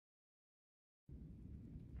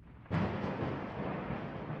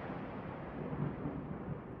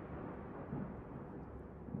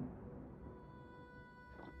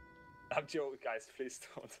I'm joking, guys. Please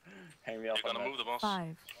don't hang me up. You're gonna move the boss.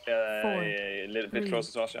 5, Yeah, 4, a little bit 3,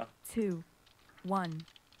 closer to us, yeah. 2, 1.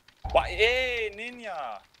 Why? Hey,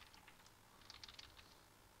 Ninja!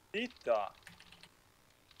 Ita!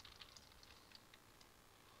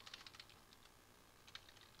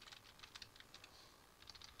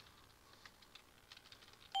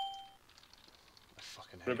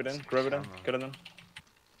 Grab it in, grab it in, get it in.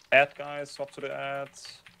 Add, guys, swap to the add.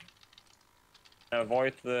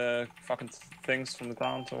 Avoid the fucking things from the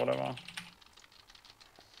ground or whatever.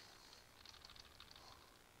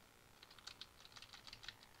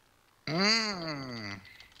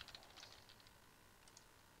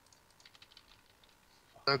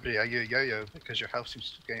 Nobody, are you a yo-yo because your health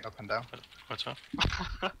seems to be going up and down? What's up?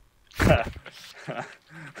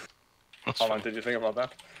 How long did you think about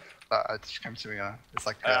that? It just came to me, it's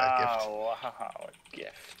like a gift. Oh, wow, a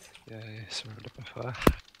gift. Yeah, så är det bara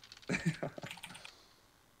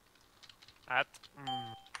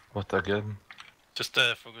What again? Just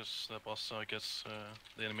focus the boss so I guess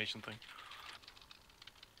the animation thing.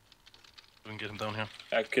 We can get him down here.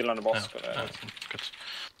 Yeah, kill on the boss. Yeah, good.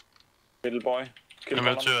 Little boy. Kill him.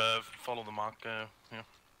 Remember to follow the mark here. Do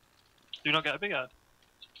you not get a big ad?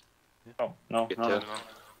 Oh, no.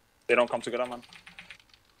 They don't come together, man.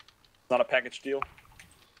 It's not a package deal.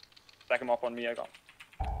 Back him up on me, I got.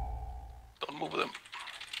 Don't move them.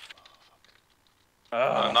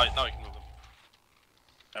 Now you can move them.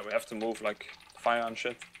 Yeah, we have to move like fire and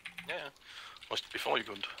shit. Yeah. Was before you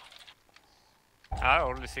couldn't. I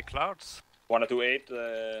only see clouds. Wanna do 8?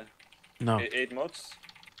 No. 8 modes?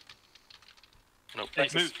 No.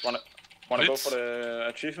 8 moves. Wanna go for the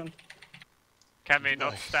achievement? Can we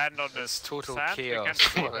not stand on this total sand? chaos.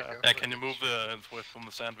 We can see Yeah, can you move from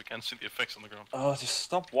the sand? We can't see the effects on the ground. Oh, just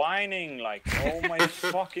stop whining, like, oh my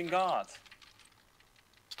fucking god.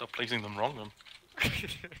 Stop placing them wrong then.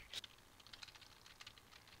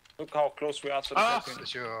 Look how close we are to the fucking...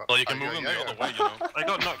 Well, you can move them the other way, you know. I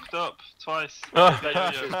got knocked up twice.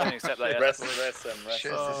 Rest them.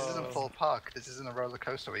 Shit, this isn't full park. This isn't a roller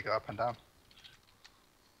coaster. We go up and down.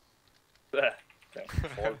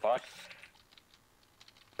 Full park.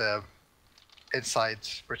 The inside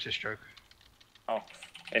British joke. Oh,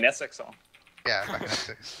 in Essex, or? Yeah, back in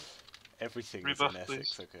Essex. Everything Rebuff, is in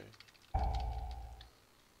Essex, please. okay.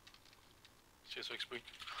 Cheers, XP.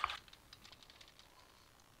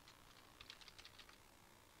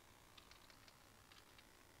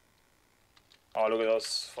 Oh, look at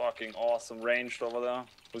those fucking awesome ranged over there.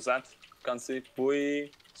 Who's that? Can't see.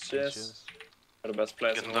 Bwee. Cheers. They're the best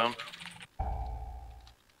players Get in them the down.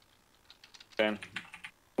 world. Okay.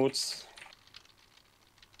 Boots.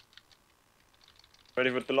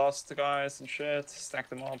 Ready with the lost guys and shit. Stack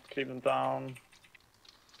them up, keep them down.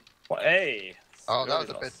 Well, hey! Oh, that was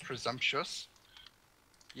a bit presumptuous.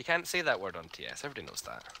 You can't say that word on TS, everybody knows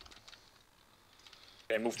that.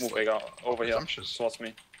 Okay, move, Vega. Over here. Presumptuous. Towards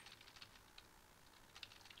me.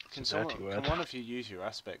 Can one of you use your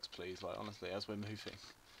aspects, please? Like, honestly, as we're moving.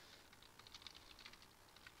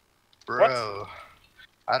 Bro,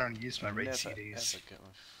 I don't use my raid Never, CDs. ever get my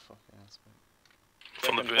fucking aspect.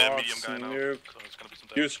 From the medium guy now, nuke. so it's gonna be some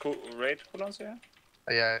Use raid cooldowns here?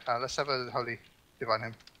 Yeah, let's have a holy divine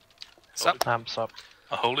him. Sup? Sup.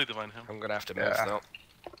 A holy divine him. I'm gonna have to move now.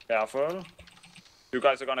 Careful. You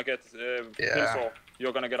guys are gonna get Yeah. pistol.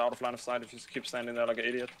 You're gonna get out of line of sight if you keep standing there like an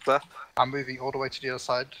idiot. I'm moving all the way to the other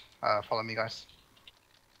side. Follow me, guys.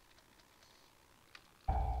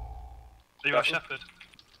 Are you a shepherd?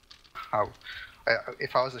 How?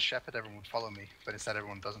 If I was a shepherd, everyone would follow me, but instead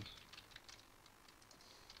everyone doesn't.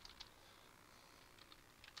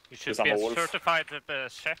 You should I'm be a a wolf. certified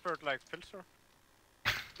shepherd like Pilser.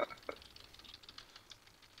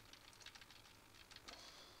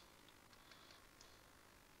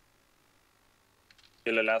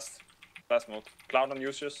 Kill the last mode. Cloud on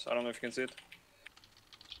Usius, I don't know if you can see it.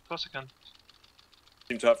 Of course I can.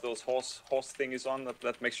 Seem to have those horse thingies on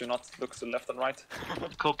that makes you not look to the left and right.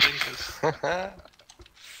 Called blinkers.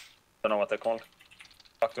 Don't know what they're called.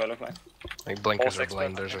 What do I look like? Like blinkers or expert.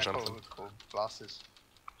 blinders or something. It's called glasses.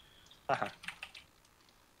 I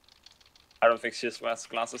don't think Shiz wears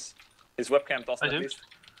glasses. His webcam doesn't I at do. least.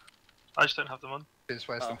 I just don't have them on. This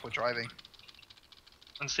wears them for driving.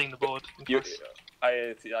 And seeing the board. in You,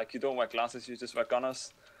 class. you don't wear glasses, you just wear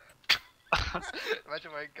gunners.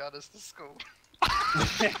 Imagine wearing gunners to school.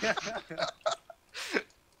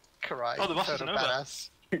 Karai, Oh, the boss total doesn't know that. badass.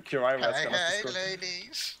 Kirai wears Hey, gunners hey, to school.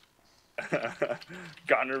 ladies.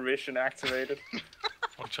 Gunner vision activated.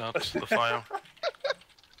 Watch out, the fire.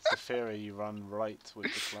 Saphira, you run right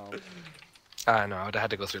with the cloud. Ah, no, I would have had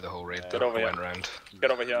to go through the whole raid Get though. over I here. went around.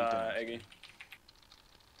 Get over here, You don't. Eggy.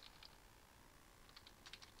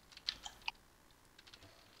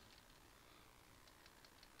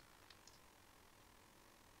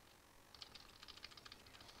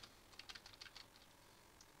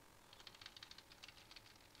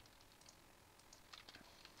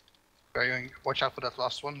 Going, watch out for that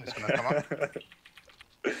last one. It's gonna come up.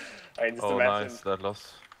 I just Oh, imagine. nice, that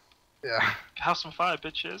loss. Yeah. Have some fire,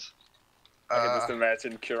 bitches. I can just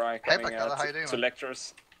imagine Kurai coming Bakala, how you doing, to man?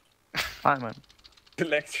 lectures. Hi, man. To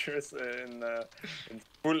lectures in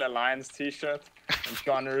full Alliance t-shirt and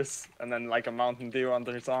gunners, and then like a Mountain Dew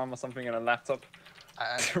under his arm or something, and a laptop.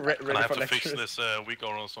 Ready And I have for to fix lectures. this weak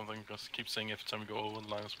aura or something, because it keeps saying every time we go over the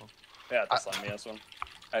line as well. Yeah, that's like me as well.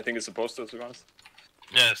 I think it's supposed to be honest.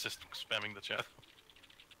 Yeah, it's just spamming the chat.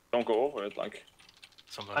 Don't go over it, like.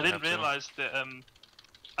 Sometimes I didn't have to. realise that.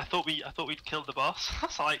 I thought we'd killed the boss.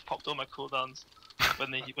 So I like, popped all my cooldowns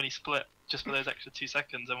when he split just for those extra 2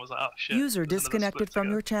 seconds and was like, oh shit. User there's another disconnected split to from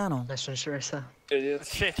go. your channel. Nice one, Sharissa.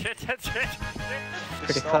 Idiots. Shit.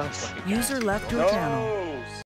 Pretty close. User left your channel. No!